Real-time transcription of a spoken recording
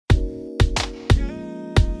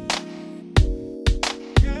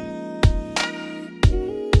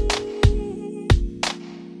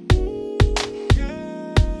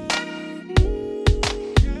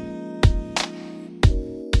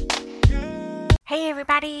Hey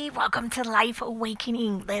everybody, welcome to Life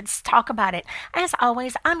Awakening. Let's talk about it. As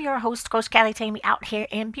always, I'm your host, Coach Callie Tammy, out here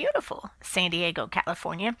in beautiful San Diego,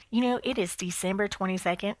 California. It is December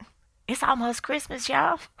 22nd. It's almost Christmas,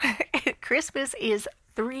 y'all. Christmas is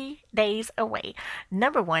 3 days away.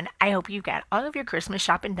 Number one, I hope you got all of your Christmas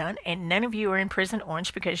shopping done and none of you are in prison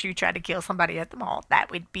orange because you tried to kill somebody at the mall.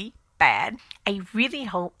 That would be bad. I really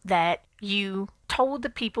hope that you told the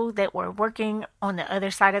people that were working on the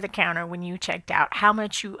other side of the counter when you checked out how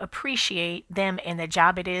much you appreciate them and the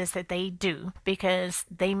job it is that they do because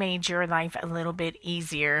they made your life a little bit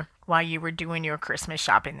easier while you were doing your Christmas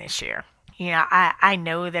shopping this year. I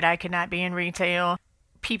know that I could not be in retail.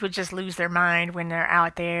 People just lose their mind when they're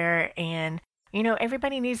out there and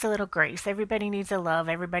everybody needs a little grace. Everybody needs a love.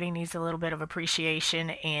 Everybody needs a little bit of appreciation.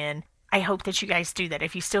 And I hope that you guys do that.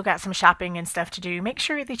 If you still got some shopping and stuff to do, make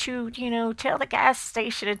sure that you tell the gas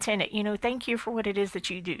station attendant, thank you for what it is that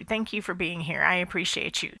you do. Thank you for being here. I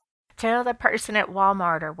appreciate you. Tell the person at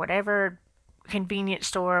Walmart or whatever convenience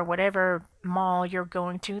store, whatever mall you're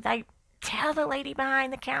going to, like, tell the lady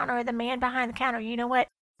behind the counter or the man behind the counter, you know what?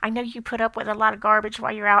 I know you put up with a lot of garbage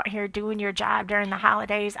while you're out here doing your job during the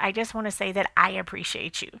holidays. I just want to say that I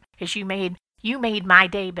appreciate you because you made my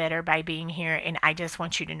day better by being here, and I just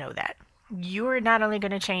want you to know that. You're not only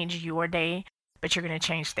going to change your day, but you're going to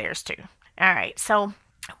change theirs too. All right, so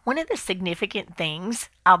one of the significant things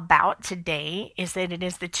about today is that it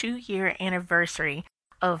is the 2-year anniversary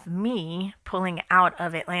of me pulling out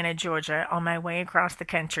of Atlanta, Georgia on my way across the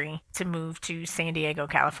country to move to San Diego,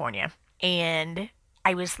 California. And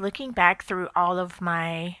I was looking back through all of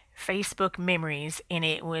my Facebook memories, and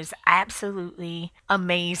it was absolutely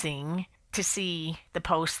amazing to see the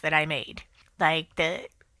posts that I made.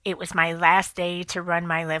 It was my last day to run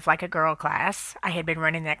my Live Like a Girl class. I had been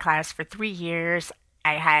running that class for 3 years.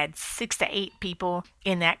 I had 6 to 8 people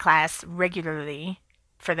in that class regularly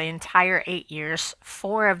for the entire 8 years.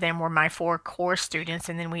 4 of them were my 4 core students,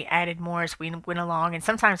 and then we added more as we went along. And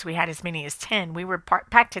sometimes we had as many as 10. We were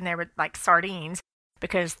packed in there with like sardines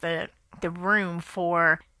because the room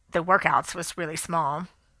for the workouts was really small.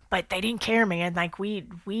 But they didn't care, man. Like we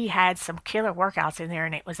had some killer workouts in there,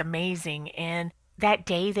 and it was amazing. And that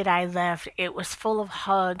day that I left, it was full of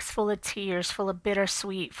hugs, full of tears, full of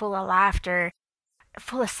bittersweet, full of laughter,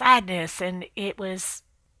 full of sadness, and it was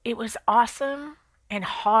awesome and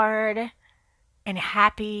hard and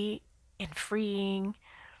happy and freeing.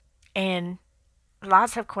 And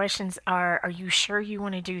lots of questions are you sure you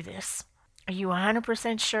want to do this? Are you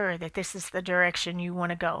 100% sure that this is the direction you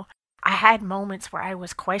want to go? I had moments where I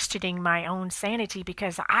was questioning my own sanity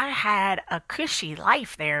because I had a cushy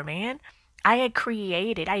life there, man.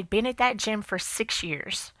 I'd been at that gym for 6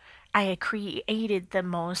 years. I had created the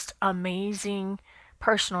most amazing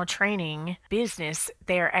personal training business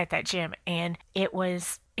there at that gym, and it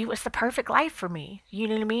was the perfect life for me. You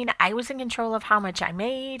know what I mean? I was in control of how much I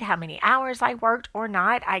made, how many hours I worked or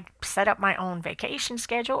not. I set up my own vacation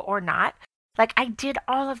schedule or not. Like, I did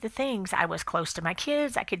all of the things. I was close to my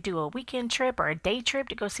kids. I could do a weekend trip or a day trip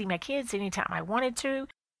to go see my kids anytime I wanted to.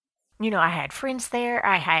 I had friends there.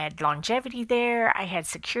 I had longevity there. I had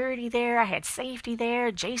security there. I had safety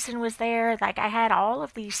there. Jason was there. Like, I had all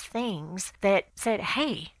of these things that said,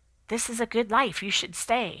 hey, this is a good life. You should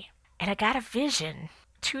stay. And I got a vision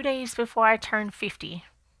 2 days before I turned 50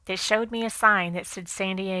 that showed me a sign that said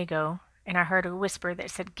San Diego. And I heard a whisper that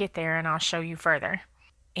said, get there and I'll show you further.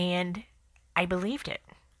 And I believed it.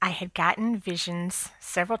 I had gotten visions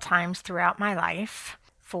several times throughout my life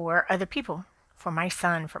for other people, for my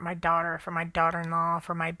son, for my daughter, for my daughter-in-law,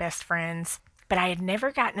 for my best friends. But I had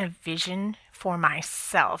never gotten a vision for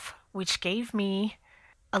myself, which gave me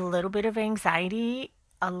a little bit of anxiety,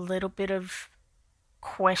 a little bit of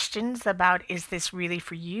questions about, is this really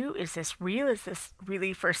for you? Is this real? Is this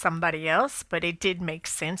really for somebody else? But it did make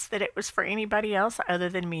sense that it was for anybody else other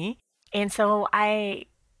than me. And so I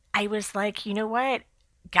was like, you know what?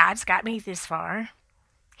 God's got me this far.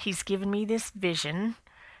 He's given me this vision.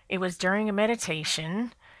 It was during a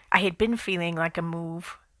meditation. I had been feeling like a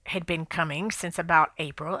move had been coming since about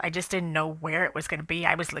April. I just didn't know where it was going to be.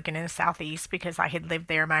 I was looking in the southeast because I had lived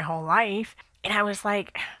there my whole life. And I was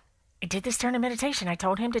like, I did this during a meditation. I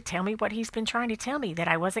told him to tell me what he's been trying to tell me, that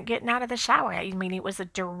I wasn't getting out of the shower. I mean, it was a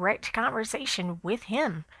direct conversation with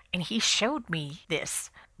him. And he showed me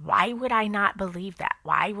this. Why would I not believe that?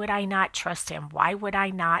 Why would I not trust him? Why would I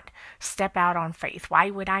not step out on faith? Why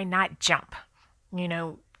would I not jump?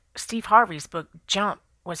 Steve Harvey's book, Jump,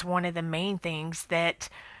 was one of the main things that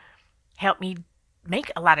helped me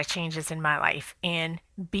make a lot of changes in my life and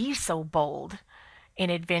be so bold and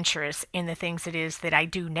adventurous in the things it is that I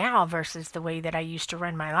do now versus the way that I used to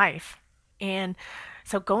run my life. And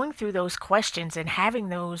so going through those questions and having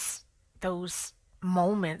those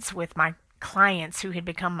moments with my clients who had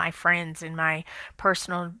become my friends and my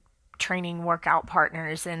personal training workout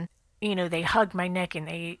partners, and they hugged my neck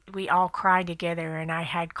and we all cried together, and I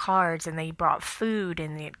had cards and they brought food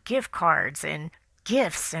and they had gift cards and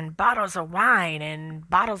gifts and bottles of wine and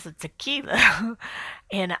bottles of tequila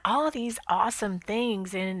and all these awesome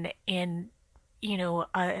things. And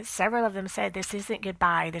several of them said, this isn't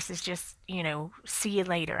goodbye, this is just, see you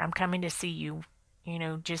later, I'm coming to see you,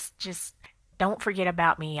 just don't forget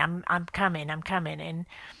about me, I'm coming, I'm coming. And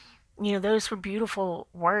those were beautiful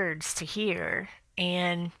words to hear.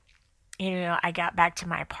 And I got back to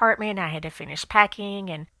my apartment. I had to finish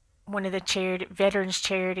packing, and one of the veterans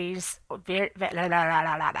charities,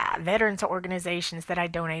 veterans organizations that I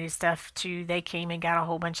donated stuff to, they came and got a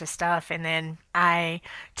whole bunch of stuff, and then I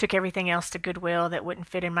took everything else to Goodwill that wouldn't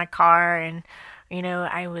fit in my car. And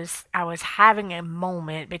I was having a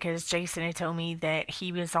moment because Jason had told me that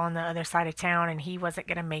he was on the other side of town and he wasn't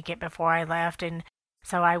going to make it before I left. And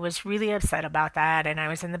so I was really upset about that, and I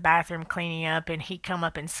was in the bathroom cleaning up, and he come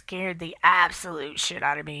up and scared the absolute shit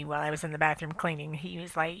out of me while I was in the bathroom cleaning. He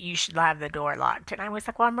was like, "You should have the door locked." And I was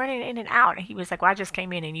like, "Well, I'm running in and out." And he was like, "Well, I just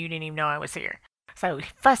came in and you didn't even know I was here." So he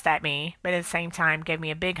fussed at me, but at the same time gave me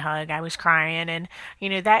a big hug. I was crying, and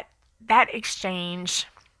that exchange,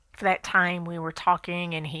 for that time we were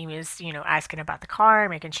talking, and he was, asking about the car,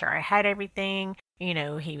 making sure I had everything.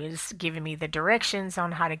 He was giving me the directions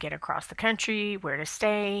on how to get across the country, where to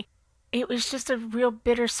stay. It was just a real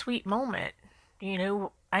bittersweet moment. I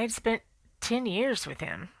had spent 10 years with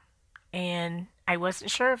him, and I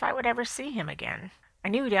wasn't sure if I would ever see him again. I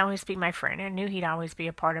knew he'd always be my friend. I knew he'd always be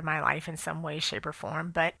a part of my life in some way, shape, or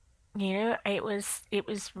form. But it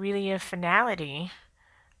was really a finality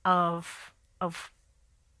of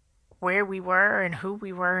where we were and who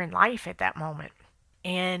we were in life at that moment.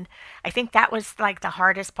 And I think that was like the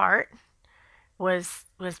hardest part, was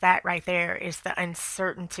that right there, is the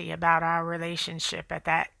uncertainty about our relationship at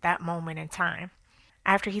that moment in time.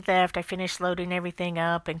 After he left, I finished loading everything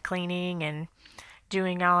up and cleaning and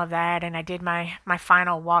doing all of that, and I did my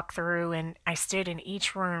final walkthrough, and I stood in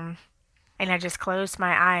each room and I just closed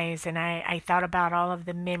my eyes, and I thought about all of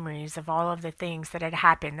the memories of all of the things that had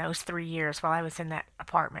happened those 3 years while I was in that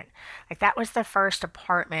apartment. Like, that was the first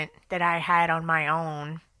apartment that I had on my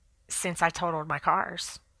own since I totaled my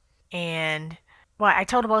cars. And, well, I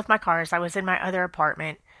totaled both my cars. I was in my other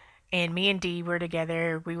apartment, and me and Dee were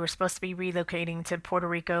together. We were supposed to be relocating to Puerto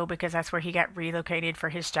Rico because that's where he got relocated for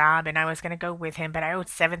his job, and I was going to go with him, but I owed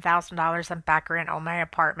 $7,000 on back rent on my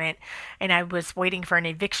apartment, and I was waiting for an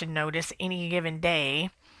eviction notice any given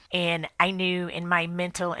day. And I knew in my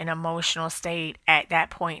mental and emotional state at that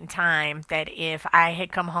point in time that if I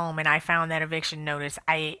had come home and I found that eviction notice,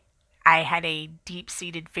 I had a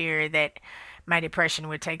deep-seated fear that my depression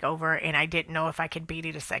would take over, and I didn't know if I could beat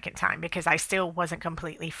it a second time because I still wasn't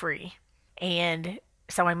completely free. And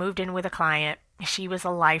so I moved in with a client. She was a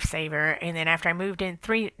lifesaver. And then after I moved in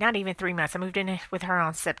not even 3 months, I moved in with her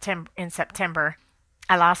in September.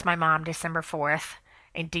 I lost my mom December 4th,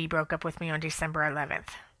 and Dee broke up with me on December 11th.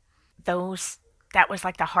 That was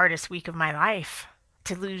like the hardest week of my life,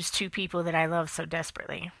 to lose two people that I love so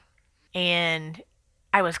desperately. And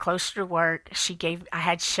I was closer to work. I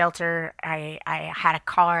had shelter. I had a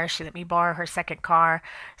car. She let me borrow her second car.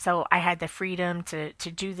 So I had the freedom to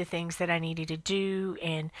do the things that I needed to do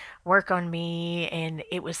and work on me. And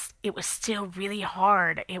it was still really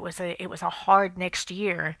hard. It was a hard next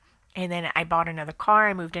year. And then I bought another car.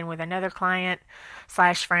 I moved in with another client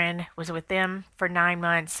slash friend, was with them for 9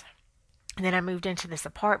 months. And then I moved into this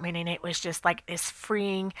apartment, and it was just like this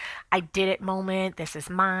freeing, I did it moment. This is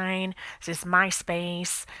mine. This is my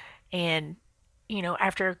space. And,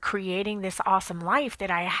 after creating this awesome life that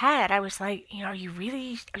I had, I was like, are you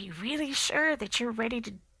really sure that you're ready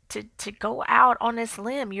to go out on this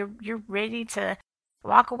limb? You're ready to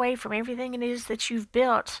walk away from everything it is that you've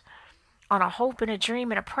built on a hope and a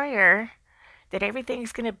dream and a prayer that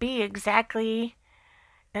everything's going to be exactly.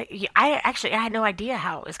 I had no idea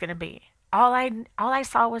how it was going to be. All I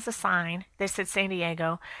saw was a sign that said San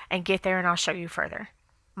Diego and get there and I'll show you further.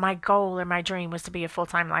 My goal or my dream was to be a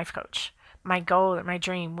full-time life coach. My goal or my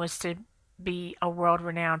dream was to be a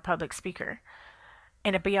world-renowned public speaker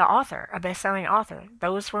and to be an author, a best-selling author.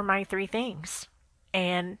 Those were my three things.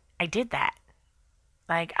 And I did that.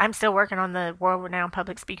 Like, I'm still working on the world-renowned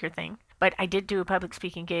public speaker thing, but I did do a public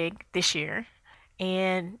speaking gig this year,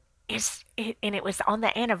 and it was on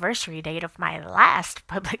the anniversary date of my last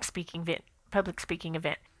public speaking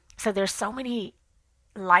event. So there's so many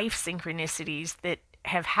life synchronicities that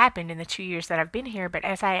have happened in the 2 years that I've been here. But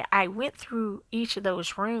as I went through each of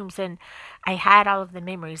those rooms and I had all of the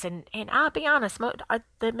memories, and I'll be honest,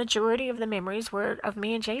 the majority of the memories were of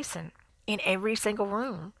me and Jason in every single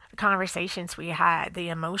room. The conversations we had, the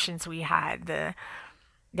emotions we had, the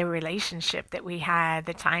relationship that we had,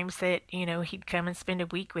 the times that, he'd come and spend a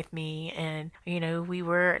week with me, and, we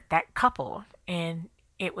were that couple, and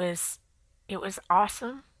it was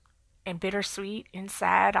awesome and bittersweet and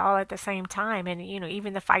sad all at the same time. And,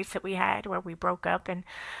 even the fights that we had where we broke up and,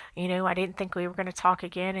 I didn't think we were going to talk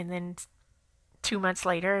again. And then 2 months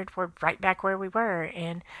later, we're right back where we were.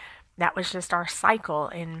 And that was just our cycle.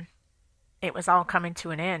 And it was all coming to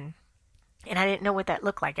an end. And I didn't know what that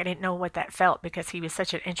looked like. I didn't know what that felt because he was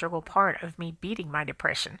such an integral part of me beating my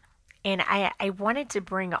depression. And I wanted to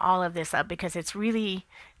bring all of this up because it's really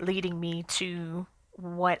leading me to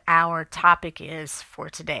what our topic is for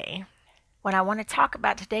today. What I want to talk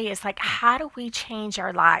about today is like, how do we change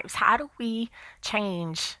our lives? How do we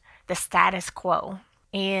change the status quo?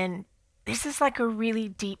 And this is like a really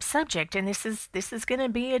deep subject, and this is going to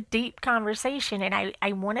be a deep conversation, and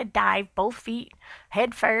I want to dive both feet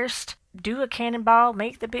head first, do a cannonball,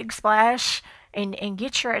 make the big splash, and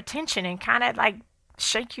get your attention and kind of like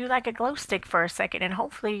shake you like a glow stick for a second, and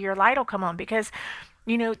hopefully your light will come on. Because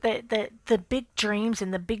the big dreams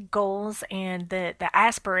and the big goals and the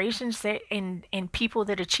aspirations that and people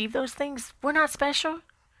that achieve those things, we're not special.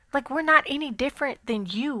 Like, we're not any different than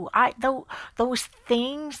you. Those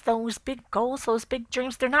things, those big goals, those big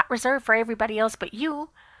dreams, they're not reserved for everybody else but you.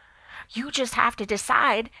 You just have to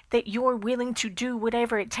decide that you're willing to do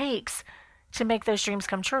whatever it takes to make those dreams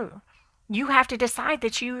come true. You have to decide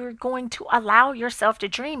that you're going to allow yourself to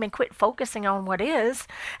dream and quit focusing on what is,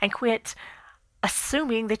 and quit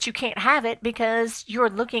assuming that you can't have it because you're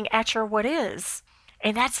looking at your what is.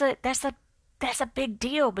 And that's a big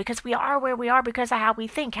deal, because we are where we are because of how we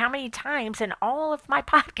think. How many times in all of my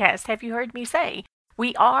podcasts have you heard me say,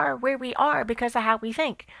 we are where we are because of how we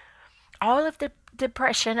think? All of the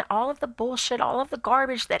depression, all of the bullshit, all of the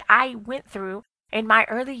garbage that I went through in my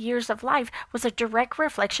early years of life was a direct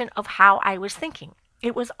reflection of how I was thinking.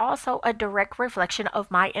 It was also a direct reflection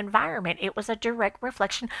of my environment. It was a direct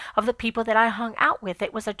reflection of the people that I hung out with.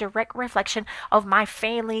 It was a direct reflection of my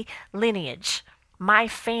family lineage, my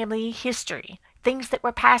family history. Things that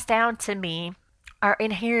were passed down to me are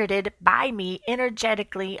inherited by me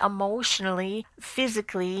energetically, emotionally,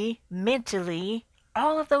 physically, mentally.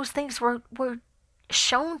 All of those things were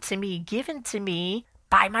shown to me, given to me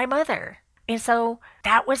by my mother. And so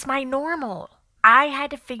that was my normal. I had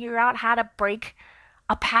to figure out how to break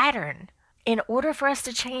a pattern. In order for us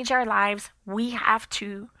to change our lives, we have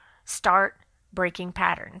to start breaking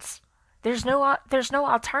patterns. There's no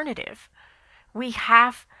alternative. We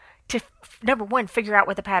have to, number one, figure out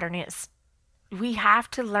what the pattern is. We have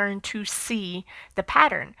to learn to see the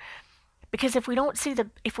pattern. Because if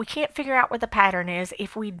we can't figure out what the pattern is,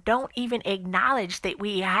 if we don't even acknowledge that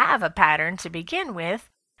we have a pattern to begin with,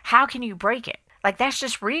 how can you break it? Like, that's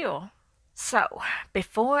just real. So,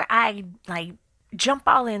 before I jump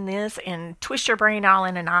all in this and twist your brain all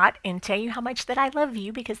in a knot and tell you how much that I love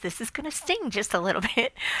you, because this is going to sting just a little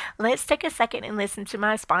bit, let's take a second and listen to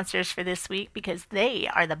my sponsors for this week, because they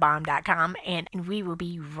are thebomb.com, and we will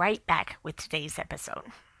be right back with today's episode.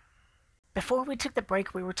 Before we took the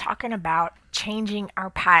break, we were talking about changing our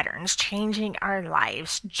patterns, changing our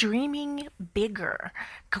lives, dreaming bigger,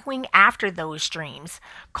 going after those dreams,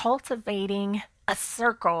 cultivating a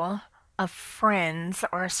circle of friends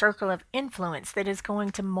or a circle of influence that is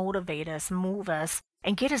going to motivate us, move us,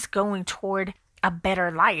 and get us going toward a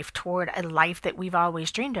better life, toward a life that we've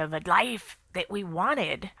always dreamed of, a life that we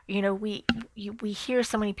wanted. We hear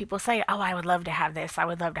so many people say, oh, I would love to have this, I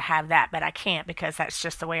would love to have that, but I can't because that's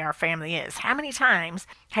just the way our family is. How many times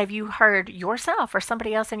have you heard yourself or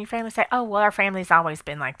somebody else in your family say, oh, well, our family's always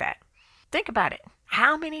been like that? Think about it.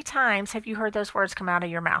 How many times have you heard those words come out of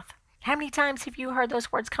your mouth? How many times have you heard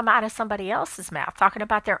those words come out of somebody else's mouth talking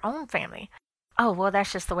about their own family? Oh, well,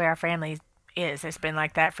 that's just the way our family is. It's been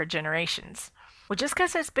like that for generations. Well, just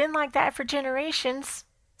because it's been like that for generations,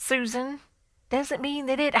 Susan, doesn't mean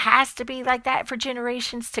that it has to be like that for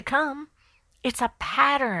generations to come. It's a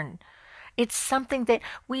pattern. It's something that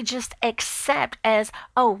we just accept as,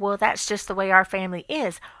 oh, well, that's just the way our family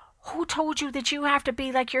is. Who told you that you have to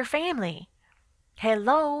be like your family?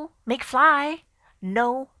 Hello, McFly.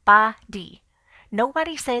 Nobody.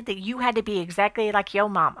 Nobody said that you had to be exactly like your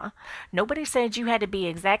mama. Nobody said you had to be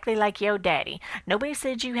exactly like your daddy. Nobody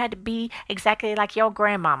said you had to be exactly like your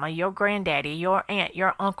grandmama, your granddaddy, your aunt,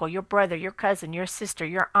 your uncle, your brother, your cousin, your sister,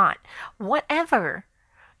 your aunt. Whatever.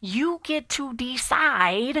 You get to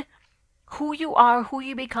decide who you are, who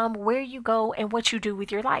you become, where you go, and what you do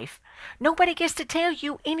with your life. Nobody gets to tell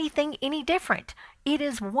you anything any different. It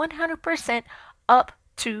is 100% up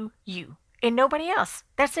to you and nobody else.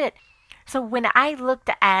 That's it. So when I looked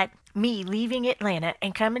at me leaving Atlanta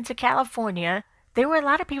and coming to California, there were a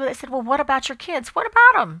lot of people that said, "Well, what about your kids? What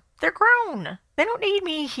about them? They're grown. They don't need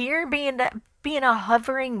me here being a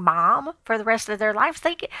hovering mom for the rest of their lives.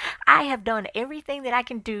 I have done everything that I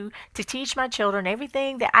can do to teach my children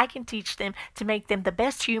everything that I can teach them to make them the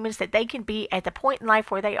best humans that they can be at the point in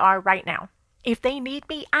life where they are right now. If they need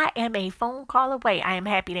me, I am a phone call away. I am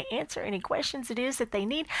happy to answer any questions it is that they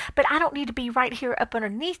need, but I don't need to be right here up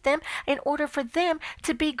underneath them in order for them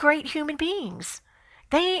to be great human beings.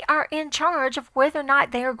 They are in charge of whether or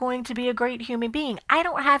not they are going to be a great human being. I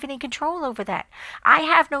don't have any control over that. I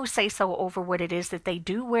have no say so over what it is that they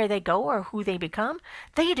do, where they go, or who they become.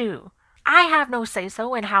 They do. I have no say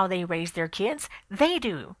so in how they raise their kids. They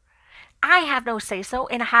do. I have no say so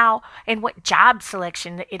in how and what job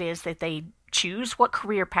selection it is that they choose, what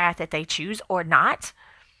career path that they choose or not.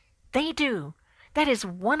 They do. That is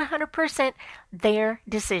 100% their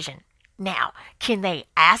decision. Now, can they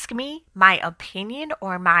ask me my opinion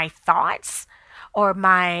or my thoughts or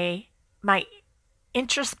my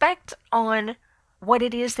introspect on what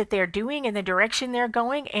it is that they're doing and the direction they're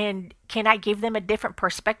going, and can I give them a different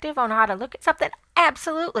perspective on how to look at something?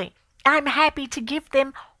 Absolutely. I'm happy to give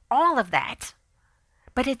them all of that.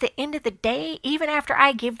 But at the end of the day, even after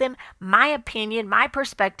I give them my opinion, my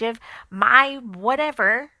perspective, my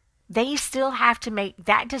whatever, they still have to make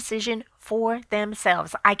that decision for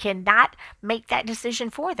themselves. I cannot make that decision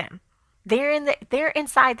for them. They're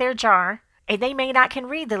inside their jar, and they may not can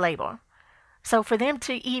read the label. So for them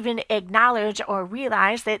to even acknowledge or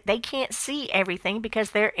realize that they can't see everything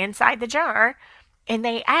because they're inside the jar, and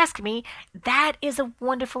they ask me, that is a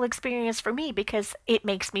wonderful experience for me because it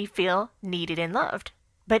makes me feel needed and loved.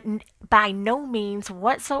 But by no means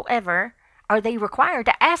whatsoever are they required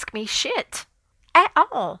to ask me shit at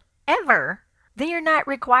all, ever. They are not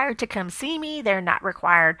required to come see me. They're not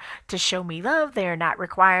required to show me love. They're not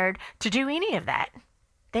required to do any of that.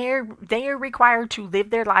 They are required to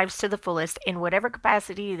live their lives to the fullest in whatever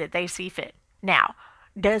capacity that they see fit. Now,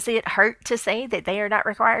 does it hurt to say that they are not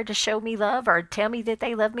required to show me love or tell me that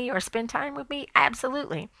they love me or spend time with me?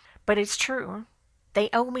 Absolutely. But it's true. They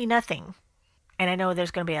owe me nothing. And I know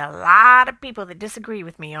there's going to be a lot of people that disagree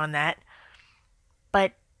with me on that.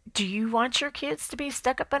 But do you want your kids to be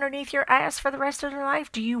stuck up underneath your ass for the rest of their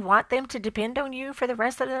life? Do you want them to depend on you for the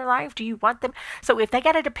rest of their life? Do you want them? So if they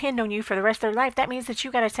got to depend on you for the rest of their life, that means that you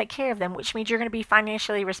got to take care of them, which means you're going to be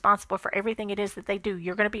financially responsible for everything it is that they do.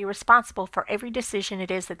 You're going to be responsible for every decision it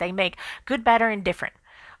is that they make, good, bad, or indifferent.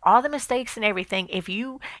 All the mistakes and everything. If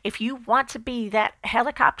you want to be that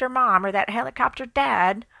helicopter mom or that helicopter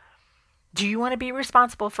dad, do you want to be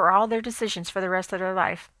responsible for all their decisions for the rest of their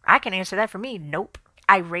life? I can answer that for me. Nope.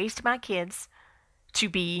 I raised my kids to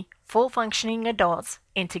be full functioning adults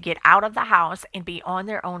and to get out of the house and be on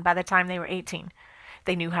their own by the time they were 18.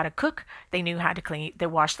 They knew how to cook. They knew how to clean. They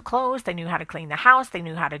washed the clothes. They knew how to clean the house. They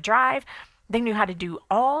knew how to drive. They knew how to do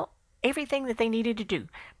everything that they needed to do.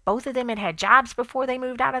 Both of them had jobs before they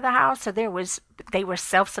moved out of the house, so they were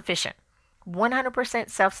self-sufficient. 100%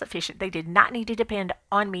 self-sufficient. They did not need to depend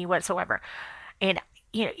on me whatsoever. And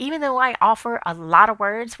even though I offer a lot of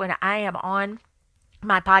words when I am on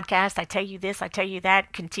my podcast, I tell you this, I tell you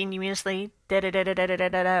that continuously,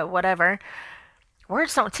 whatever.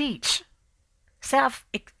 Words don't teach.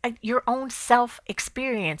 Your own self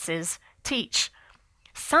experiences teach.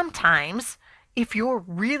 Sometimes, if you're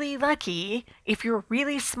really lucky, if you're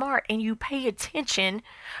really smart and you pay attention,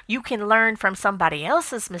 you can learn from somebody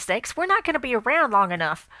else's mistakes. We're not going to be around long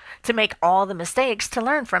enough to make all the mistakes to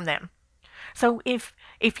learn from them. So if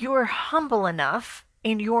you're humble enough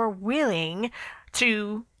and you're willing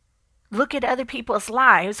to look at other people's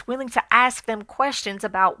lives, willing to ask them questions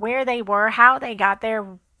about where they were, how they got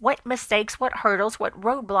there, what mistakes, what hurdles, what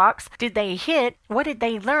roadblocks did they hit, what did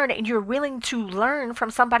they learn, and you're willing to learn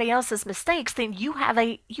from somebody else's mistakes, then you have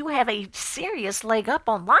a serious leg up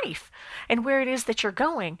on life and where it is that you're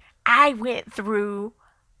going. I went through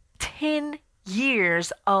 10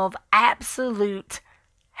 years of absolute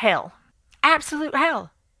hell. Absolute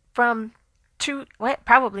hell.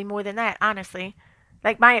 Probably more than that, honestly.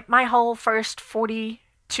 Like my whole first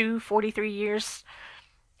 42, 43 years,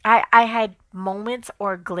 I had moments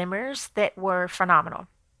or glimmers that were phenomenal.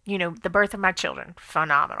 The birth of my children,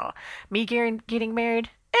 phenomenal. Me getting married,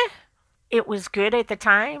 it was good at the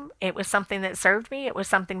time. It was something that served me. It was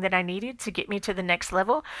something that I needed to get me to the next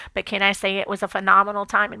level. But can I say it was a phenomenal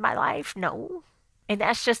time in my life? No. And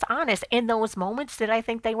that's just honest. In those moments, did I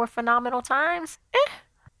think they were phenomenal times?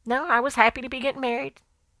 No, I was happy to be getting married.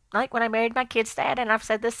 Like when I married my kid's dad, and I've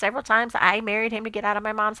said this several times, I married him to get out of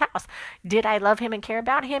my mom's house. Did I love him and care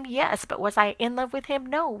about him? Yes. But was I in love with him?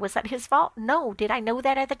 No. Was that his fault? No. Did I know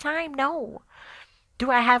that at the time? No.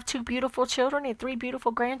 Do I have two beautiful children and three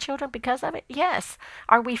beautiful grandchildren because of it? Yes.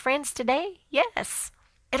 Are we friends today? Yes.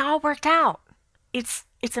 It all worked out. It's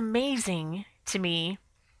amazing to me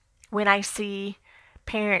when I see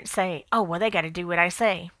parents say, "Oh, well, they got to do what I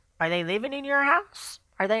say." Are they living in your house?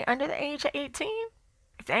 Are they under the age of 18?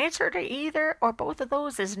 If the answer to either or both of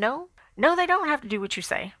those is no, no, they don't have to do what you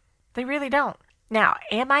say. They really don't. Now,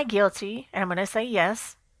 am I guilty? And I'm going to say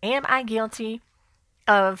yes. Am I guilty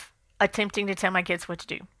of attempting to tell my kids what to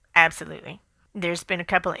do? Absolutely. There's been a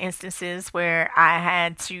couple of instances where I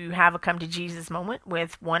had to have a come to Jesus moment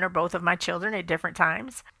with one or both of my children at different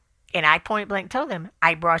times. And I point blank told them,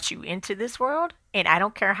 I brought you into this world, and I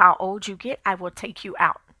don't care how old you get, I will take you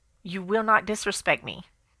out. You will not disrespect me.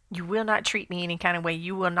 You will not treat me any kind of way.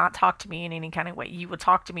 You will not talk to me in any kind of way. You will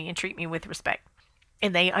talk to me and treat me with respect.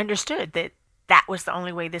 And they understood that that was the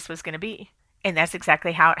only way this was going to be. And that's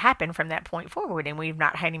exactly how it happened from that point forward. And we've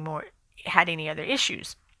not had any other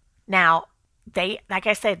issues. Now, they, like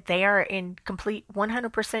I said, they are in complete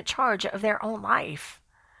 100% charge of their own life.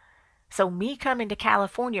 So me coming to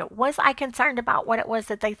California, was I concerned about what it was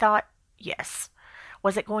that they thought? Yes.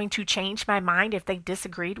 Was it going to change my mind if they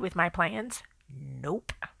disagreed with my plans?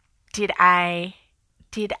 Nope. Did I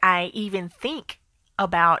even think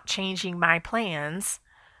about changing my plans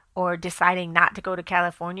or deciding not to go to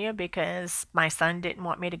California because my son didn't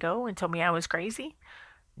want me to go and told me I was crazy?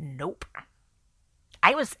 Nope.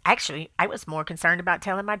 I was more concerned about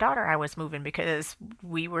telling my daughter I was moving because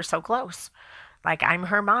we were so close. Like I'm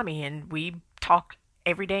her mommy and we talked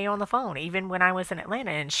every day on the phone, even when I was in Atlanta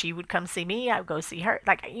and she would come see me, I would go see her.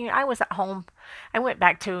 Like, I was at home. I went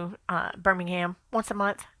back to Birmingham once a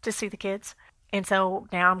month to see the kids. And so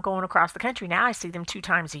now I'm going across the country. Now I see them 2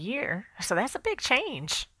 times a year. So that's a big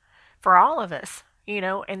change for all of us. In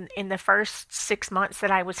the first 6 months that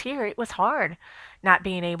I was here, it was hard not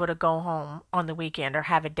being able to go home on the weekend or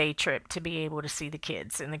have a day trip to be able to see the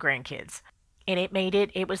kids and the grandkids. And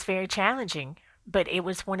it was very challenging, but it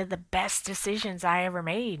was one of the best decisions I ever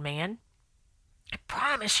made, man. I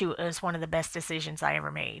promise you it was one of the best decisions I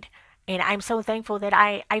ever made. And I'm so thankful that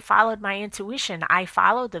I followed my intuition. I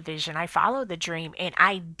followed the vision. I followed the dream. And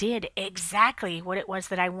I did exactly what it was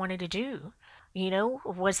that I wanted to do.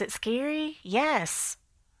 Was it scary? Yes.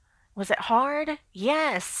 Was it hard?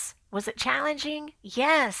 Yes. Was it challenging?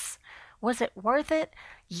 Yes. Was it worth it?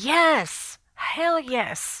 Yes. Hell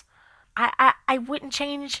yes. I wouldn't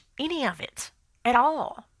change any of it at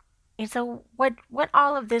all. And so what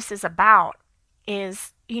all of this is about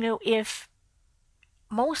is, if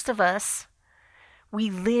most of us, we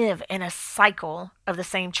live in a cycle of the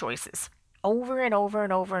same choices over and over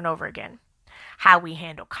and over and over again. How we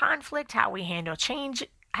handle conflict, how we handle change,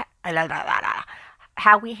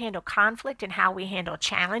 how we handle conflict and how we handle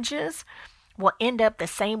challenges will end up the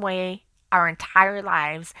same way our entire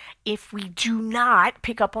lives if we do not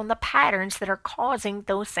pick up on the patterns that are causing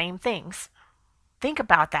those same things. Think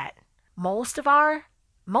about that. Most of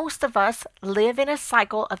us live in a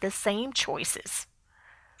cycle of the same choices.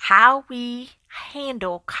 How we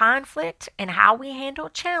handle conflict and how we handle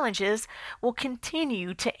challenges will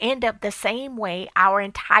continue to end up the same way our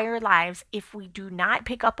entire lives if we do not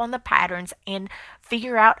pick up on the patterns and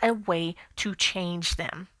figure out a way to change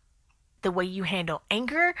them. The way you handle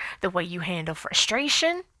anger, the way you handle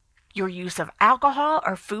frustration, your use of alcohol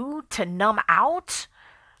or food to numb out,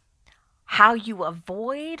 how you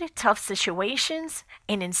avoid tough situations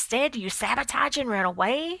and instead you sabotage and run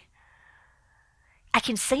away. I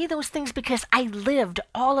can say those things because I lived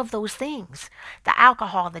all of those things. The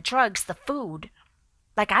alcohol, the drugs, the food.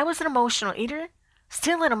 Like I was an emotional eater,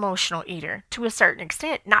 still an emotional eater to a certain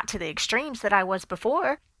extent, not to the extremes that I was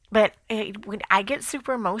before. But when I get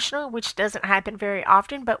super emotional, which doesn't happen very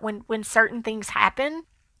often, but when certain things happen,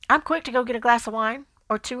 I'm quick to go get a glass of wine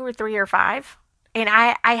or 2 or 3 or 5. And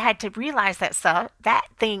I had to realize that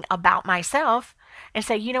thing about myself and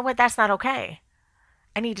say, you know what, that's not okay.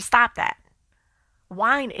 I need to stop that.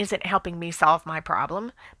 Wine isn't helping me solve my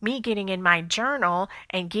problem. Me getting in my journal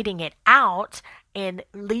and getting it out and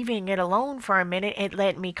leaving it alone for a minute and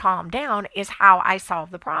letting me calm down is how I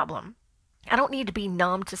solve the problem. I don't need to be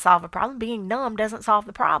numb to solve a problem. Being numb doesn't solve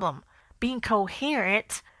the problem. Being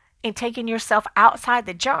coherent and taking yourself outside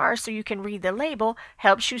the jar so you can read the label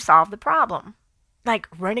helps you solve the problem. Like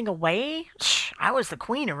running away? I was the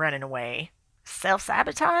queen of running away.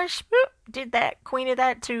 Self-sabotage? Did that, queen of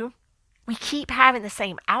that too. We keep having the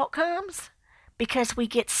same outcomes because we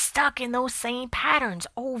get stuck in those same patterns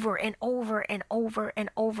over and over and over and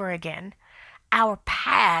over again. Our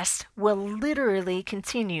past will literally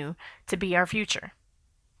continue to be our future.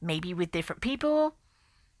 Maybe with different people,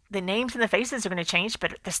 the names and the faces are going to change,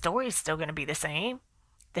 but the story is still going to be the same.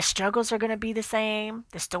 The struggles are going to be the same.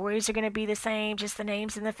 The stories are going to be the same. Just the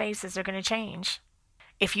names and the faces are going to change.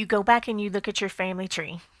 If you go back and you look at your family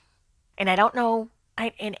tree, and I don't know,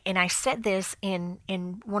 and I said this in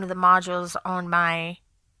one of the modules on my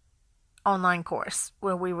online course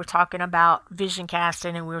where we were talking about vision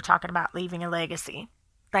casting and we were talking about leaving a legacy.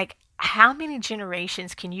 Like, how many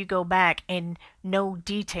generations can you go back and know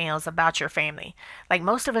details about your family? Like,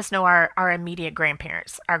 most of us know our immediate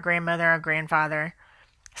grandparents, our grandmother, our grandfather.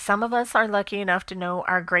 Some of us are lucky enough to know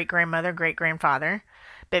our great grandmother, great grandfather,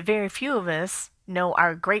 but very few of us know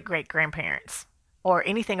our great great grandparents or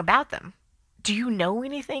anything about them. Do you know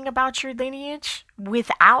anything about your lineage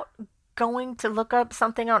without going to look up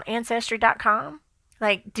something on ancestry.com?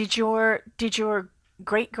 Like, did your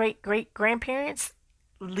great great great grandparents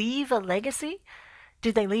leave a legacy?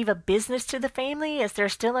 Did they leave a business to the family? Is there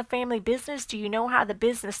still a family business? Do you know how the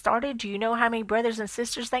business started? Do you know how many brothers and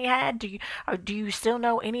sisters they had? Do you still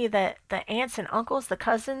know any of the aunts and uncles, the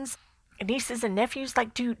cousins, nieces and nephews?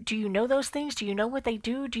 Like, do you know those things? Do you know what they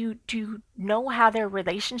do? Do you know how their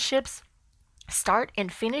relationships start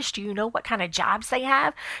and finish? Do you know what kind of jobs they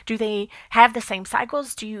have? Do they have the same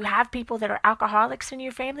cycles? Do you have people that are alcoholics in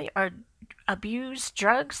your family or abuse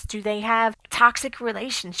drugs? Do they have toxic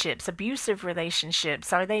relationships, abusive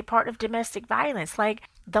relationships? Are they part of domestic violence? Like,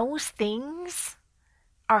 those things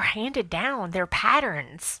are handed down, they're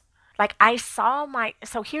patterns. Like,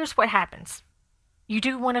 so here's what happens. You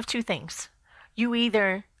do one of two things. You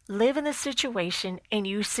either live in the situation and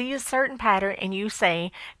you see a certain pattern and you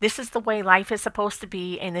say, this is the way life is supposed to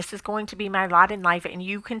be and this is going to be my lot in life, and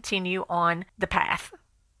you continue on the path.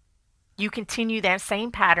 You continue that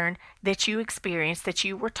same pattern that you experienced, that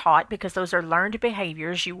you were taught, because those are learned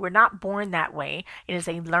behaviors. You were not born that way. It is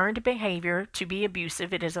a learned behavior to be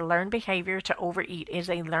abusive. It is a learned behavior to overeat. It is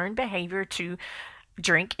a learned behavior to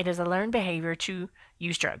drink. It is a learned behavior to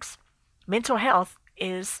use drugs. Mental health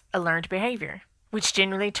is a learned behavior, which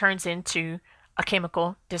generally turns into a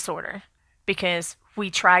chemical disorder because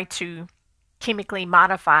we try to chemically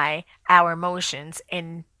modify our emotions,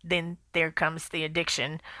 and then there comes the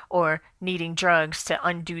addiction or needing drugs to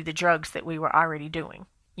undo the drugs that we were already doing.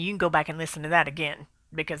 You can go back and listen to that again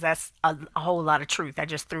because that's a whole lot of truth I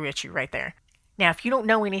just threw at you right there. Now, if you don't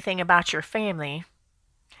know anything about your family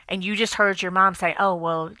and you just heard your mom say, oh,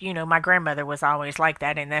 well, my grandmother was always like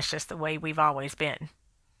that and that's just the way we've always been.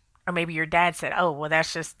 Or maybe your dad said, oh, well,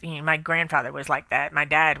 that's just, my grandfather was like that. My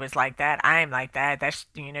dad was like that. I'm like that. That's,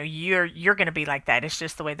 you're going to be like that. It's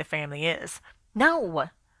just the way the family is. No.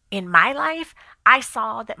 In my life, I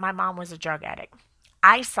saw that my mom was a drug addict.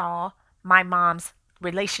 I saw my mom's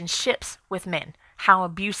relationships with men, how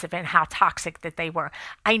abusive and how toxic that they were.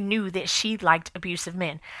 I knew that she liked abusive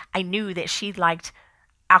men. I knew that she liked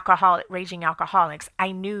raging alcoholics.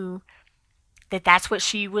 I knew that that's what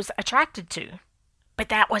she was attracted to. But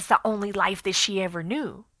that was the only life that she ever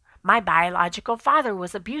knew. My biological father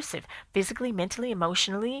was abusive, physically, mentally,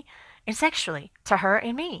 emotionally, and sexually, to her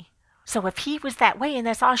and me. So if he was that way and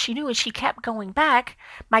that's all she knew and she kept going back,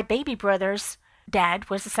 my baby brother's dad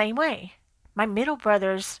was the same way. My middle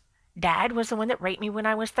brother's dad was the one that raped me when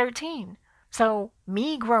I was 13. So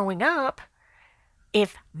me growing up,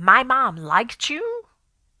 if my mom liked you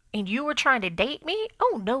and you were trying to date me,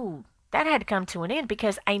 oh no, that had to come to an end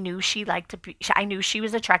because I knew I knew she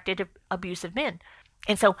was attracted to abusive men.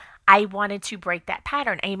 And so I wanted to break that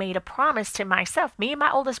pattern. I made a promise to myself. Me and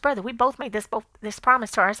my oldest brother, we both made this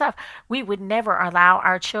promise to ourselves. We would never allow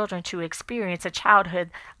our children to experience a childhood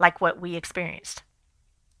like what we experienced.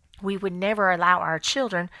 We would never allow our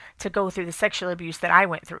children to go through the sexual abuse that I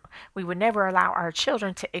went through. We would never allow our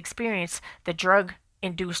children to experience the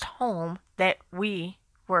drug-induced home that we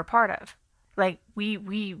were a part of. Like,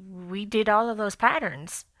 we did all of those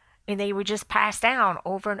patterns and they were just passed down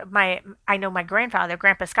over. I know my grandfather,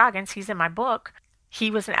 Grandpa Scoggins, he's in my book.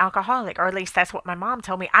 He was an alcoholic, or at least that's what my mom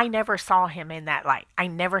told me. I never saw him in that light. I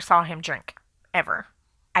never saw him drink, ever.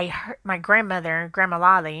 I heard my grandmother, Grandma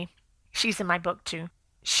Lolly, she's in my book too.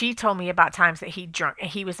 She told me about times that he drunk, and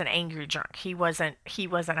he was an angry drunk. He wasn't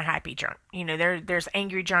a happy drunk. There's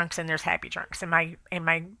angry drunks and there's happy drunks.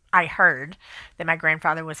 I heard that my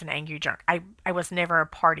grandfather was an angry drunk. I was never a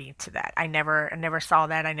party to that. I never saw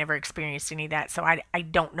that. I never experienced any of that. So I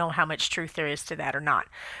don't know how much truth there is to that or not.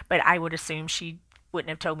 But I would assume she wouldn't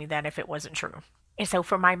have told me that if it wasn't true. And so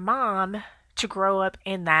for my mom to grow up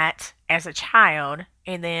in that as a child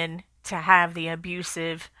and then to have the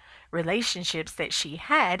abusive relationships that she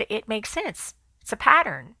had, it makes sense. It's a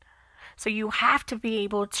pattern. So you have to be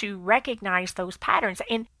able to recognize those patterns.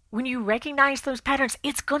 And when you recognize those patterns,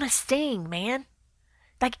 it's going to sting, man.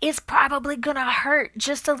 Like, it's probably going to hurt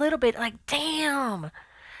just a little bit. Like, damn.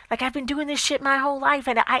 Like, I've been doing this shit my whole life,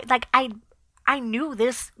 and I knew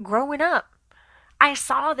this growing up. I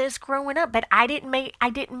saw this growing up, but I didn't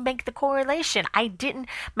make the correlation. I didn't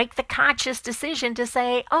make the conscious decision to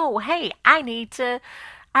say, "Oh, hey, I need to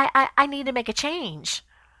make a change."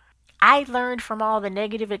 I learned from all the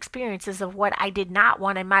negative experiences of what I did not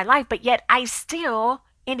want in my life, but yet I still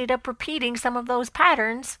ended up repeating some of those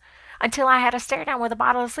patterns until I had to stare down with a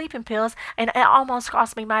bottle of sleeping pills, and it almost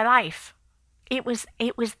cost me my life. It was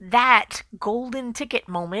that golden ticket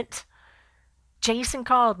moment. Jason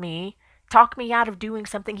called me, talked me out of doing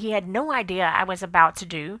something he had no idea I was about to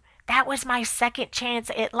do. That was my second chance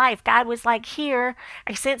at life. God was like, "Here,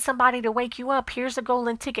 I sent somebody to wake you up. Here's a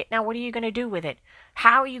golden ticket. Now, what are you going to do with it?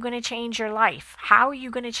 How are you going to change your life? How are you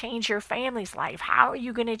going to change your family's life? How are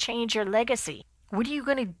you going to change your legacy? What are you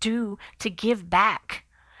going to do to give back?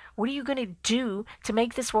 What are you going to do to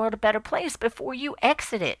make this world a better place before you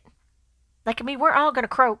exit it?" Like, I mean, we're all going to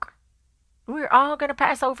croak. We're all going to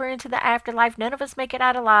pass over into the afterlife. None of us make it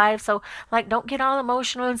out alive. So, like, don't get all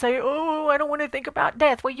emotional and say, "Oh, I don't want to think about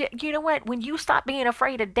death." Well, you know what? When you stop being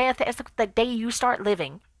afraid of death, that's the day you start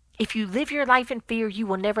living. If you live your life in fear, you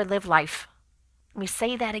will never live life. Let me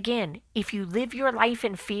say that again. If you live your life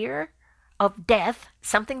in fear of death,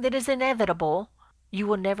 something that is inevitable, you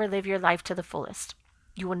will never live your life to the fullest.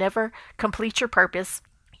 You will never complete your purpose.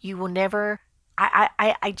 You will never,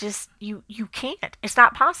 you can't. It's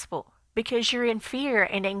not possible. Because you're in fear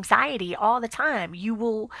and anxiety all the time. You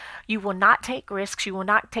will not take risks. You will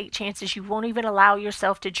not take chances. You won't even allow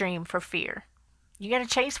yourself to dream for fear. You got to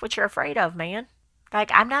chase what you're afraid of, man.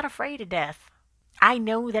 Like, I'm not afraid of death. I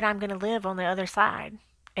know that I'm going to live on the other side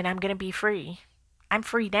and I'm going to be free. I'm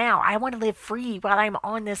free now. I want to live free while I'm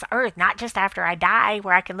on this earth, not just after I die,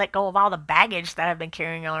 where I can let go of all the baggage that I've been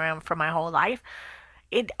carrying around for my whole life.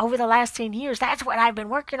 Over the last 10 years, that's what I've been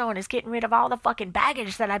working on, is getting rid of all the fucking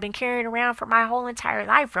baggage that I've been carrying around for my whole entire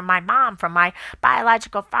life, from my mom, from my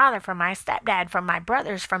biological father, from my stepdad, from my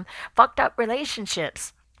brothers, from fucked up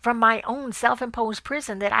relationships, from my own self-imposed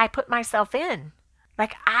prison that I put myself in.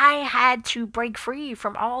 Like, I had to break free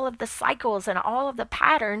from all of the cycles and all of the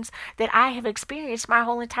patterns that I have experienced my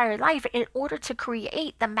whole entire life in order to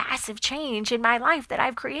create the massive change in my life that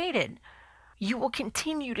I've created. You will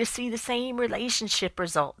continue to see the same relationship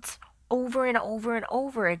results over and over and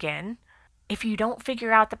over again if you don't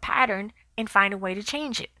figure out the pattern and find a way to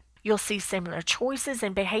change it. You'll see similar choices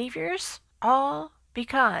and behaviors, all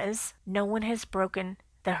because no one has broken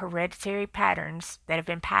the hereditary patterns that have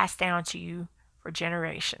been passed down to you for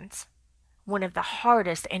generations. One of the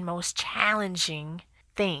hardest and most challenging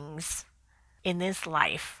things in this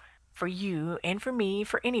life for you and for me,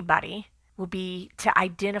 for anybody, will be to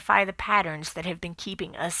identify the patterns that have been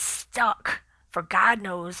keeping us stuck for God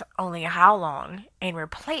knows only how long and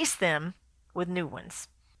replace them with new ones.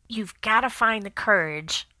 You've got to find the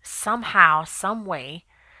courage somehow, some way,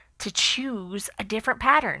 to choose a different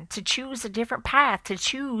pattern, to choose a different path, to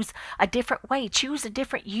choose a different way, choose a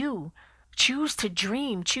different you. Choose to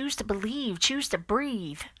dream, choose to believe, choose to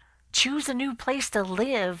breathe, choose a new place to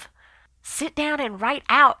live. Sit down and write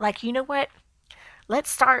out, like, you know what? Let's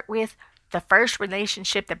start with the first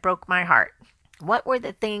relationship that broke my heart. What were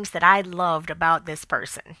the things that I loved about this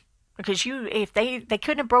person? Because if they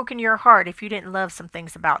couldn't have broken your heart if you didn't love some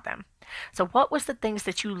things about them. So what was the things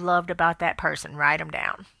that you loved about that person? Write them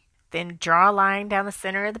down. Then draw a line down the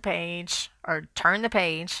center of the page, or turn the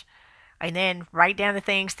page, and then write down the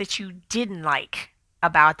things that you didn't like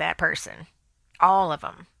about that person. All of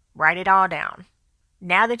them. Write it all down.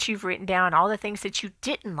 Now that you've written down all the things that you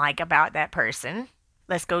didn't like about that person,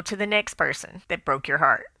 let's go to the next person that broke your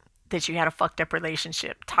heart, that you had a fucked up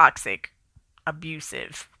relationship, toxic,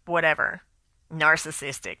 abusive, whatever,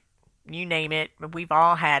 narcissistic, you name it. We've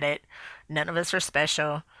all had it. None of us are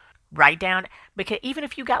special. Write down, because even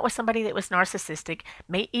if you got with somebody that was narcissistic,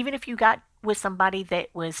 even if you got with somebody that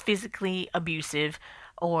was physically abusive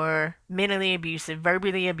or mentally abusive,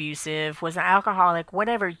 verbally abusive, was an alcoholic,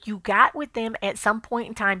 whatever, you got with them at some point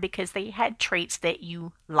in time because they had traits that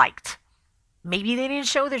you liked. Maybe they didn't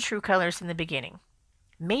show their true colors in the beginning.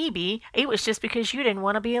 Maybe it was just because you didn't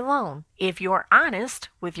want to be alone. If you're honest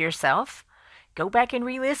with yourself, go back and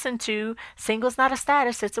re-listen to Single's Not a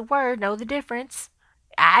Status, It's a Word, Know the Difference.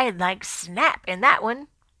 I snap in that one,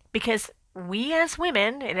 because we as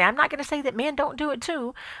women, and I'm not going to say that men don't do it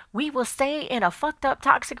too, we will stay in a fucked up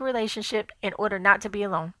toxic relationship in order not to be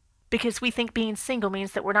alone. Because we think being single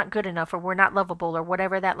means that we're not good enough or we're not lovable or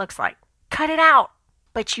whatever that looks like. Cut it out.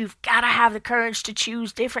 But you've got to have the courage to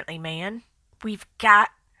choose differently, man. We've got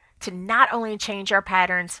to not only change our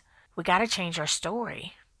patterns, we got to change our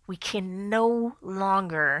story. We can no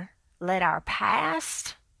longer let our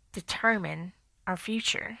past determine our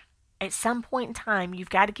future. At some point in time, you've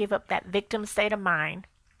got to give up that victim state of mind,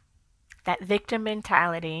 that victim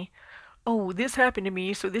mentality. Oh, this happened to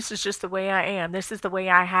me, so this is just the way I am. This is the way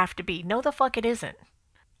I have to be. No, the fuck it isn't.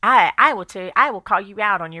 I will tell you, I will call you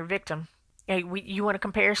out on your victim. Hey, you want to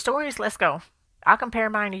compare stories? Let's go. I'll compare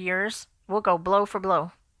mine to yours. We'll go blow for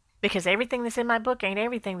blow. Because everything that's in my book ain't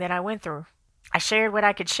everything that I went through. I shared what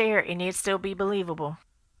I could share and it'd still be believable.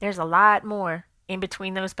 There's a lot more in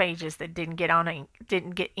between those pages that didn't get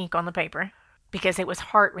ink on the paper because it was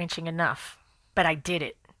heart-wrenching enough. But I did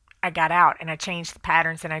it. I got out and I changed the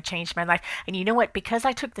patterns and I changed my life. And you know what? Because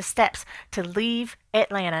I took the steps to leave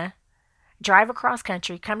Atlanta, drive across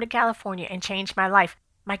country, come to California and change my life,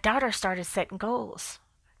 my daughter started setting goals.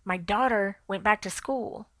 My daughter went back to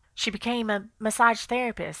school. She became a massage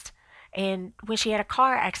therapist. And when she had a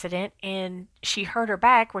car accident and she hurt her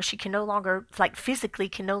back where she can no longer, like physically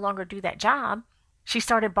can no longer do that job, she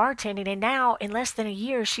started bartending. And now in less than a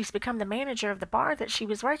year, she's become the manager of the bar that she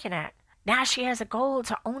was working at. Now she has a goal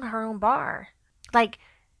to own her own bar. Like,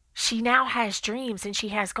 she now has dreams and she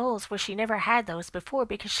has goals where she never had those before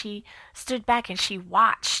because she stood back and she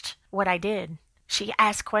watched what I did. She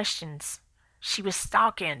asked questions. She was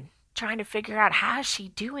stalking, trying to figure out how is she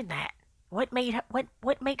doing that? What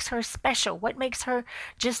makes her special? What makes her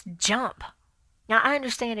just jump? Now I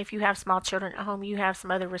understand if you have small children at home, you have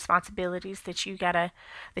some other responsibilities that you gotta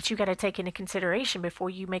take into consideration before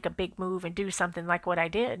you make a big move and do something like what I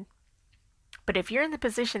did. But if you're in the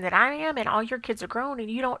position that I am and all your kids are grown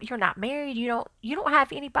and you're not married, you don't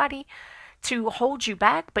have anybody to hold you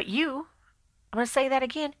back but you. I'm going to say that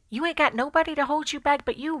again. You ain't got nobody to hold you back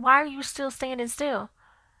but you. Why are you still standing still?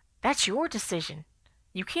 That's your decision.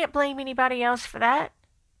 You can't blame anybody else for that.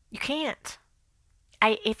 You can't.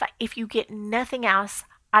 If you get nothing else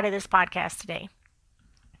out of this podcast today,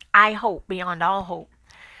 I hope beyond all hope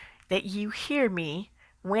that you hear me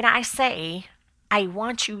when I say I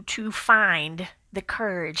want you to find the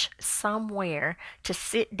courage somewhere to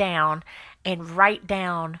sit down and write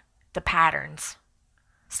down the patterns.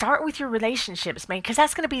 Start with your relationships, man, because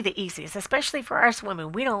that's going to be the easiest, especially for us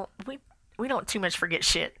women. We don't too much forget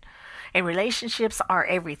shit. And relationships are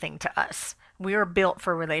everything to us. We are built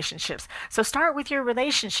for relationships. So start with your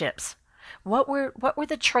relationships. What were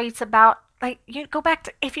the traits about, like, you go back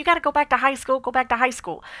to, if you got to go back to high school, go back to high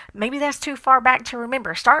school. Maybe that's too far back to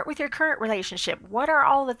remember. Start with your current relationship. What are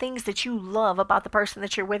all the things that you love about the person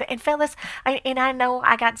that you're with? And fellas, I know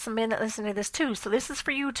I got some men that listen to this too, so this is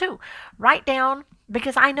for you too. Write down,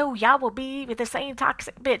 because I know y'all will be with the same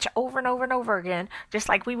toxic bitch over and over and over again, just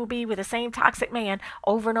like we will be with the same toxic man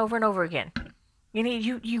over and over and over again.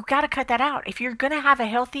 You got to cut that out. If you're going to have a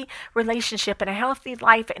healthy relationship and a healthy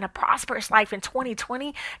life and a prosperous life in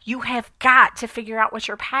 2020, you have got to figure out what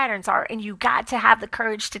your patterns are and you got to have the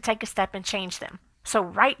courage to take a step and change them. So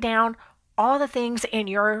write down all the things in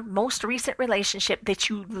your most recent relationship that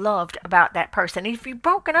you loved about that person. And if you've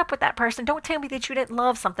broken up with that person, don't tell me that you didn't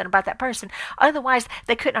love something about that person. Otherwise,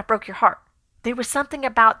 they couldn't have broke your heart. There was something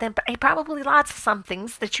about them, probably lots of some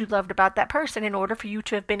things that you loved about that person in order for you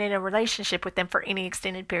to have been in a relationship with them for any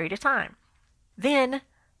extended period of time. Then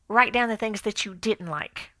write down the things that you didn't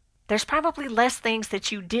like. There's probably less things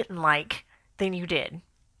that you didn't like than you did.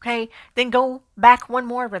 Okay? Then go back one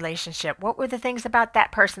more relationship. What were the things about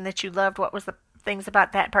that person that you loved? What was the things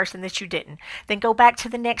about that person that you didn't? Then go back to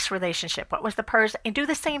the next relationship. What was the person? And do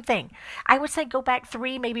the same thing. I would say go back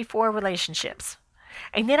 3, maybe 4 relationships.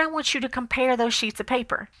 And then I want you to compare those sheets of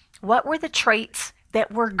paper. What were the traits that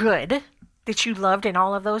were good that you loved in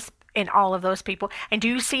all of those people? And do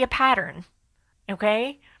you see a pattern?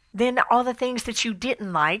 Okay? Then all the things that you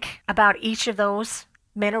didn't like about each of those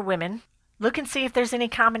men or women. Look and see if there's any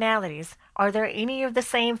commonalities. Are there any of the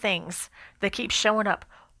same things that keep showing up?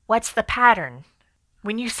 What's the pattern?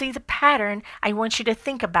 When you see the pattern, I want you to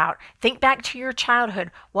think back to your childhood.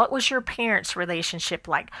 What was your parents' relationship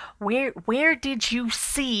like? Where did you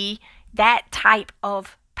see that type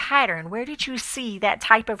of pattern? Where did you see that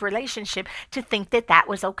type of relationship to think that that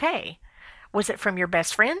was okay? Was it from your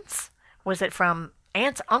best friends? Was it from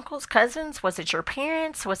aunts, uncles, cousins? Was it your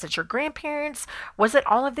parents? Was it your grandparents? Was it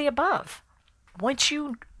all of the above? Once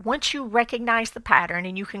you recognize the pattern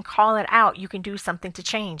and you can call it out, you can do something to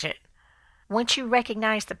change it. Once you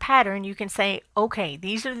recognize the pattern, you can say, okay,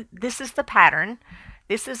 this is the pattern.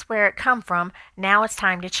 This is where it come from. Now it's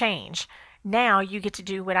time to change. Now you get to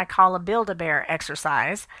do what I call a Build-A-Bear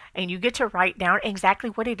exercise, and you get to write down exactly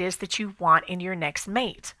what it is that you want in your next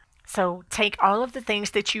mate. So take all of the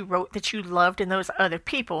things that you wrote that you loved in those other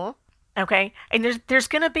people, okay? And there's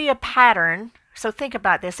going to be a pattern. So think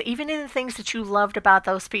about this. Even in the things that you loved about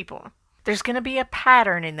those people, there's going to be a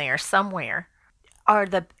pattern in there somewhere.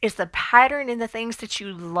 Is the pattern in the things that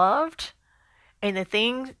you loved, and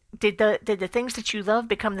did the things that you loved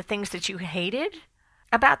become the things that you hated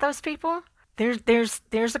about those people?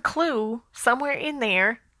 There's a clue somewhere in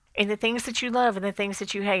there in the things that you love and the things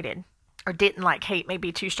that you hated or didn't like. Hate may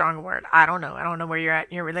be too strong a word. I don't know where you're at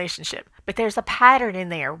in your relationship, but there's a pattern in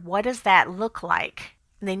there. What does that look like?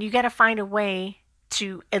 And then you got to find a way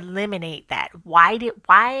to eliminate that. Why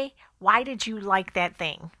did you like that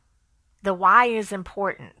thing? The why is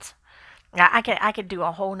important. Now, I could do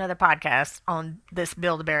a whole nother podcast on this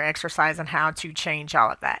Build-A-Bear exercise and how to change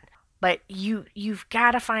all of that. But you've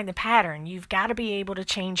got to find the pattern. You've got to be able to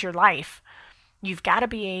change your life. You've got to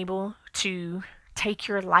be able to take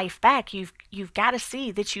your life back. You've got to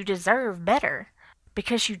see that you deserve better,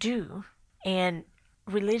 because you do. And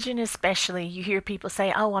religion especially, you hear people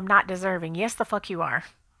say, "Oh, I'm not deserving." Yes, the fuck you are.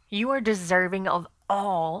 You are deserving of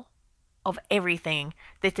all of everything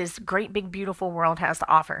that this great big beautiful world has to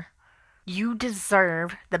offer. You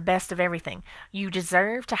deserve the best of everything. You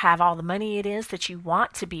deserve to have all the money it is that you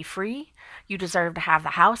want, to be free. You deserve to have the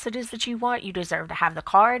house it is that you want. You deserve to have the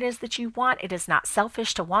car it is that you want. It is not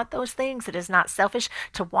selfish to want those things. It is not selfish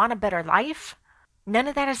to want a better life. None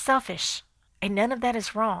of that is selfish, and none of that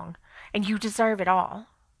is wrong. And you deserve it all.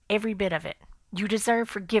 Every bit of it. You deserve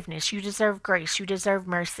forgiveness. You deserve grace. You deserve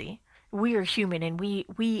mercy. We are human, and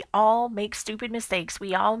we all make stupid mistakes.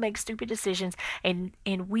 We all make stupid decisions,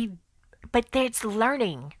 but it's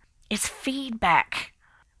learning. It's feedback.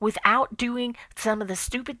 Without doing some of the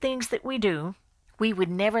stupid things that we do, we would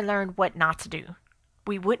never learn what not to do.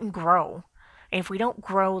 We wouldn't grow. And if we don't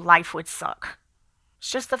grow, life would suck.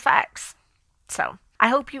 It's just the facts. So I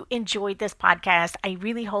hope you enjoyed this podcast. I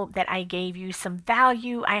really hope that I gave you some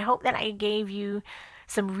value. I hope that I gave you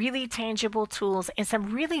some really tangible tools and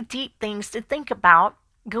some really deep things to think about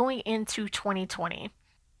going into 2020.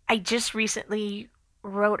 I just recently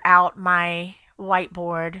wrote out my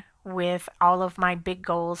whiteboard with all of my big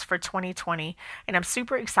goals for 2020, and I'm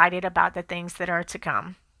super excited about the things that are to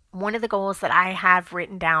come. One of the goals that I have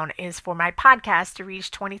written down is for my podcast to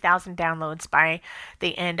reach 20,000 downloads by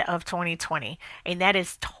the end of 2020, and that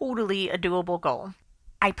is totally a doable goal.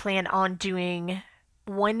 I plan on doing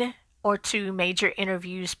 1 or 2 major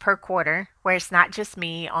interviews per quarter, where it's not just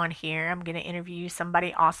me on here. I'm going to interview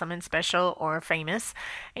somebody awesome and special or famous.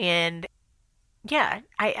 And yeah,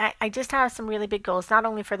 I just have some really big goals, not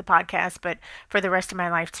only for the podcast, but for the rest of my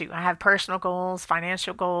life too. I have personal goals,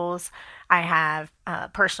 financial goals. I have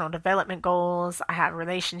personal development goals. I have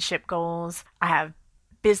relationship goals. I have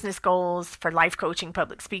business goals for life coaching,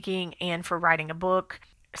 public speaking, and for writing a book.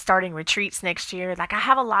 Starting retreats next year. Like, I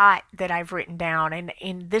have a lot that I've written down,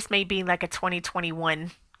 and this may be like a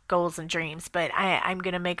 2021 goals and dreams, but I'm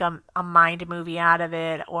going to make a mind movie out of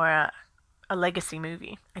it, or a legacy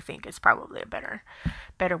movie. I think is probably a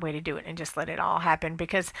better way to do it, and just let it all happen.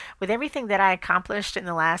 Because with everything that I accomplished in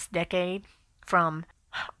the last decade, from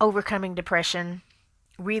overcoming depression,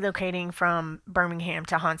 relocating from Birmingham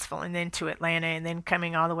to Huntsville, and then to Atlanta, and then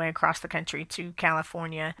coming all the way across the country to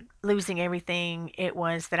California, losing everything it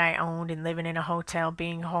was that I owned and living in a hotel,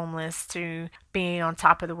 being homeless, to being on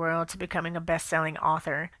top of the world, to becoming a best-selling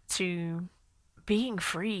author, to being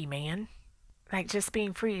free, man. Like, just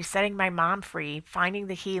being free, setting my mom free, finding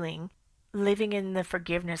the healing, living in the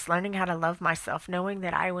forgiveness, learning how to love myself, knowing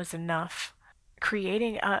that I was enough,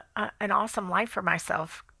 creating an awesome life for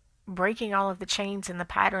myself, breaking all of the chains and the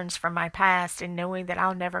patterns from my past, and knowing that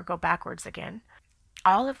I'll never go backwards again.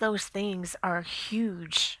 All of those things are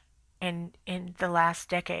huge in the last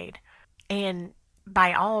decade. And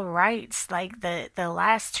by all rights, like the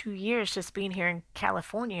last 2 years just being here in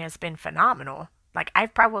California has been phenomenal. Like,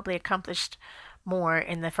 I've probably accomplished more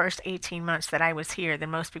in the first 18 months that I was here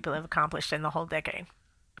than most people have accomplished in the whole decade.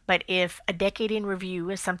 But if a decade in review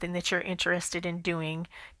is something that you're interested in doing,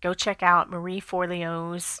 go check out Marie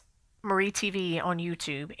Forleo's Marie TV on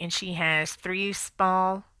YouTube, and she has 3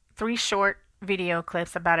 short video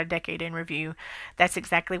clips about a decade in review. That's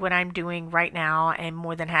exactly what I'm doing right now. I'm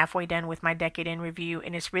more than halfway done with my decade in review,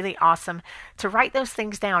 and it's really awesome to write those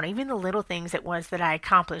things down, even the little things it was that I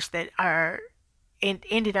accomplished that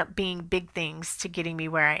ended up being big things to getting me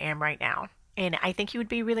where I am right now. And I think you would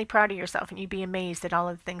be really proud of yourself and you'd be amazed at all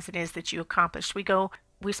of the things it is that you accomplished.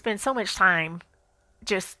 We spend so much time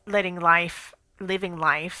just living life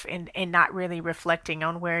and not really reflecting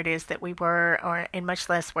on where it is that we were or and much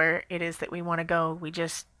less where it is that we want to go. We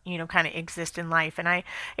just, kind of exist in life. And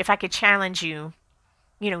if I could challenge you,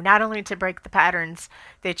 not only to break the patterns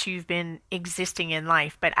that you've been existing in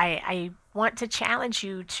life, but I want to challenge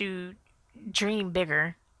you to dream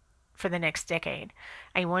bigger for the next decade.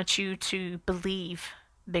 I want you to believe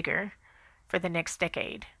bigger for the next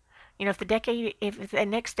decade. If the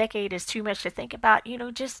next decade is too much to think about,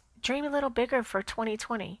 just dream a little bigger for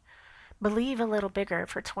 2020. Believe a little bigger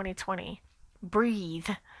for 2020. Breathe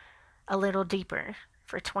a little deeper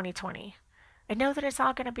for 2020. And know that it's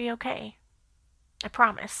all going to be okay. I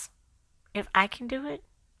promise. If I can do it,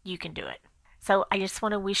 you can do it. So I just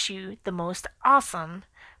want to wish you the most awesome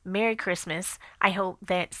Merry Christmas. I hope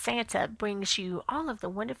that Santa brings you all of the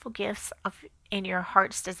wonderful gifts in your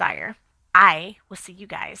heart's desire. I will see you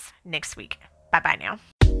guys next week. Bye bye now.